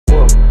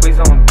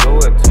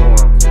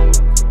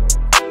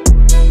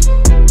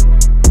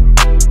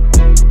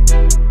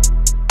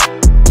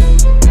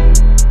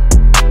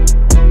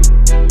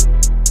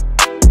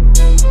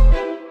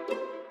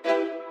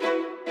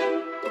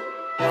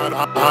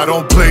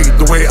play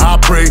the way I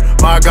pray.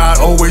 My God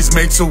always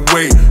makes a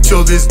way.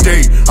 Till this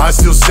day, I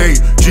still say,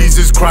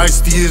 Jesus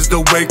Christ, He is the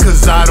way,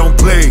 cause I don't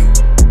play.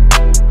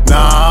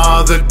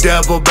 Nah, the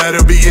devil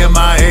better be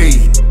MIA.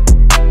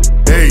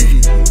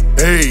 Hey,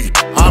 hey,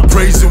 I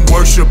praise and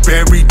worship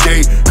every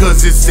day,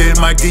 cause it's in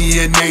my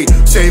DNA.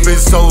 Saving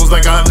souls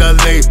like I'm the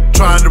late,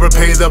 trying to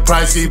repay the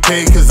price He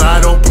paid, cause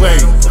I don't play.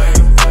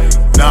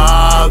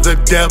 Nah, the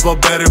devil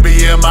better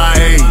be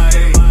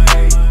MIA.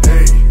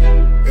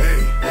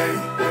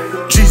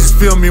 Jesus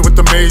filled me with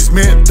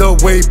amazement. The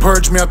way He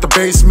purged me out the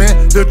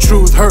basement. The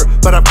truth hurt,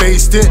 but I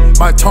faced it.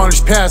 My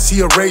tarnished past,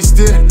 He erased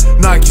it.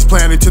 Nike's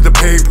planted to the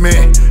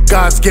pavement.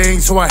 God's gang,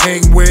 so I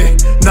hang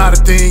with. Not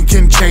a thing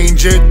can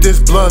change it. This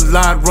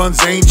bloodline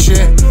runs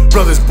ancient.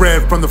 Brothers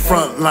bred from the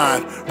front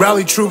line.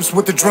 Rally troops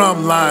with the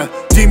drum line.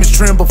 Demons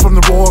tremble from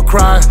the war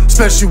cry,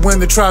 especially when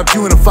the tribes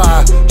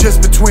unify.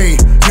 Just between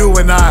you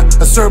and I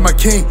serve my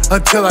King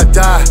until I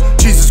die.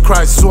 Jesus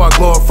Christ, so I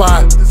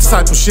glorify.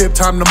 Discipleship,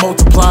 time to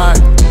multiply.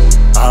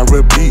 I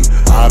repeat,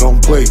 I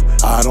don't play,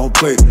 I don't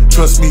play.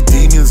 Trust me,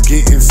 demons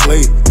get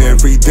enslaved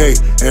every day,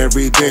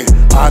 every day.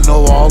 I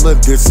know all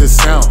of this, it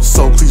sounds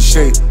so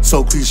cliche,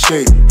 so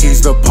cliche.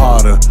 He's the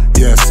potter,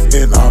 yes,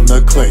 and I'm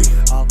the clay.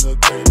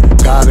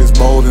 God is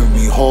molding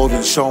me,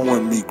 holding,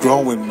 showing me,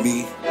 growing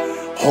me.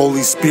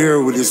 Holy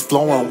Spirit is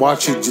flowing,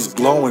 watch it just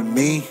blowing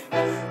me.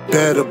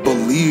 Better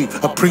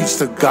believe I preach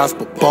the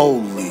gospel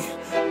boldly.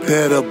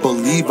 Better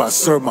believe I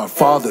serve my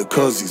Father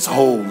cause He's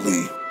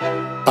holy.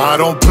 I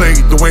don't play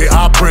the way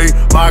I pray.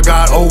 My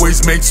God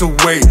always makes a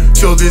way.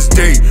 Till this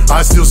day,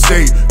 I still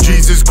say,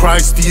 Jesus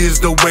Christ, He is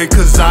the way,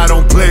 cause I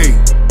don't play.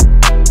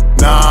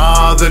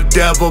 Nah, the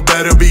devil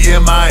better be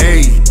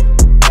MIA.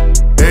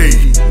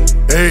 Hey,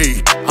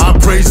 hey, I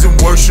praise and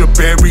worship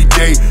every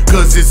day,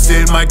 cause it's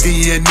in my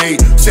DNA.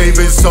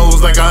 Saving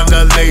souls like I'm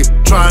the late,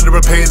 trying to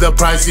repay the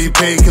price He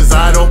paid, cause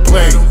I don't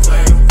play.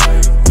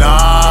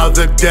 Nah,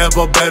 the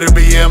devil better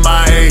be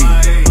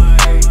MIA.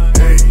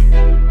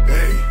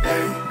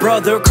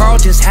 Brother Carl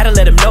just had to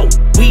let him know,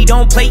 we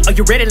don't play, are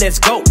you ready? Let's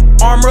go.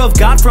 Armor of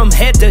God from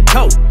head to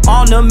toe,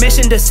 on a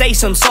mission to save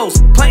some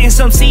souls, planting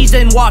some seeds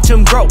and watch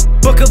them grow.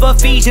 Book of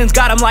Ephesians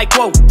got them like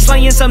whoa,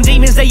 slaying some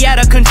demons, they out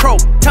of control.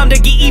 Time to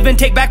get even,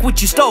 take back what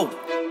you stole.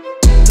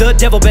 The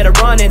devil better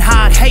run and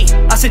hide, hey,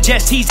 I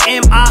suggest he's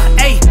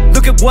MIA.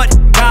 Look at what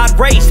God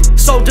raised,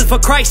 soldiers for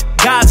Christ,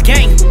 God's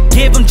gang.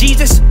 Give him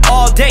Jesus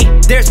all day,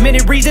 there's many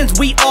reasons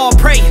we all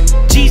pray.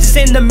 Jesus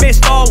in the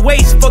midst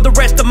always, for the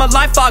rest of my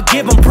life I'll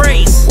give him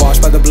praise.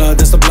 Washed by the blood,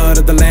 that's the blood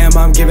of the Lamb.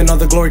 I'm giving all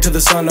the glory to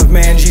the Son of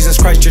Man, Jesus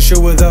Christ,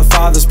 Yeshua, the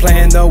Father's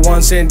plan. The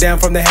one sent down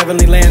from the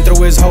heavenly land,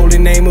 through His holy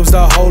name moves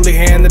the holy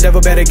hand. The devil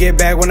better get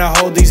back when I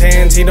hold these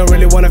hands. He don't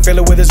really wanna feel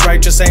it with his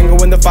righteous anger.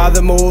 When the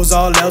Father moves,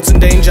 all else in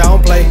danger, I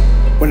don't play.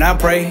 When I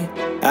pray,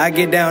 I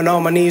get down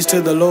on my knees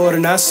to the Lord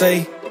and I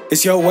say,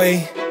 it's your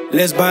way.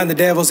 Let's bind the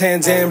devil's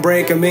hands and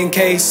break him in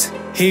case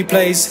he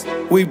plays.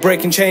 We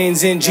breaking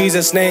chains in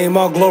Jesus' name.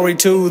 All glory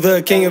to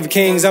the King of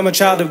Kings. I'm a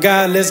child of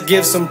God, let's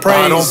give some praise.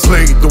 I don't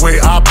play the way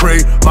I pray.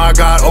 My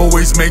God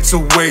always makes a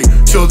way.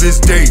 Till this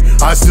day,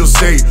 I still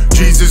say,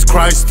 Jesus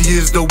Christ, He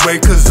is the way,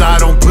 cause I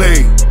don't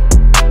play.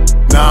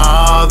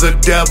 Nah, the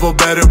devil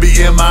better be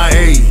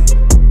MIA.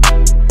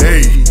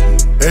 Hey,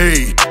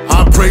 hey,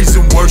 I praise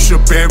and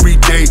worship every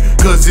day,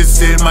 cause it's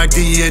in my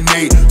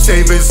DNA.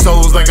 Saving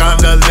souls like I'm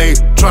the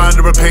late, trying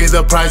to repay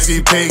the price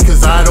He paid,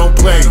 cause I don't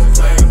play.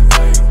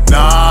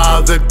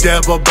 Nah, the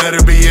devil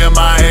better be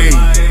MIA.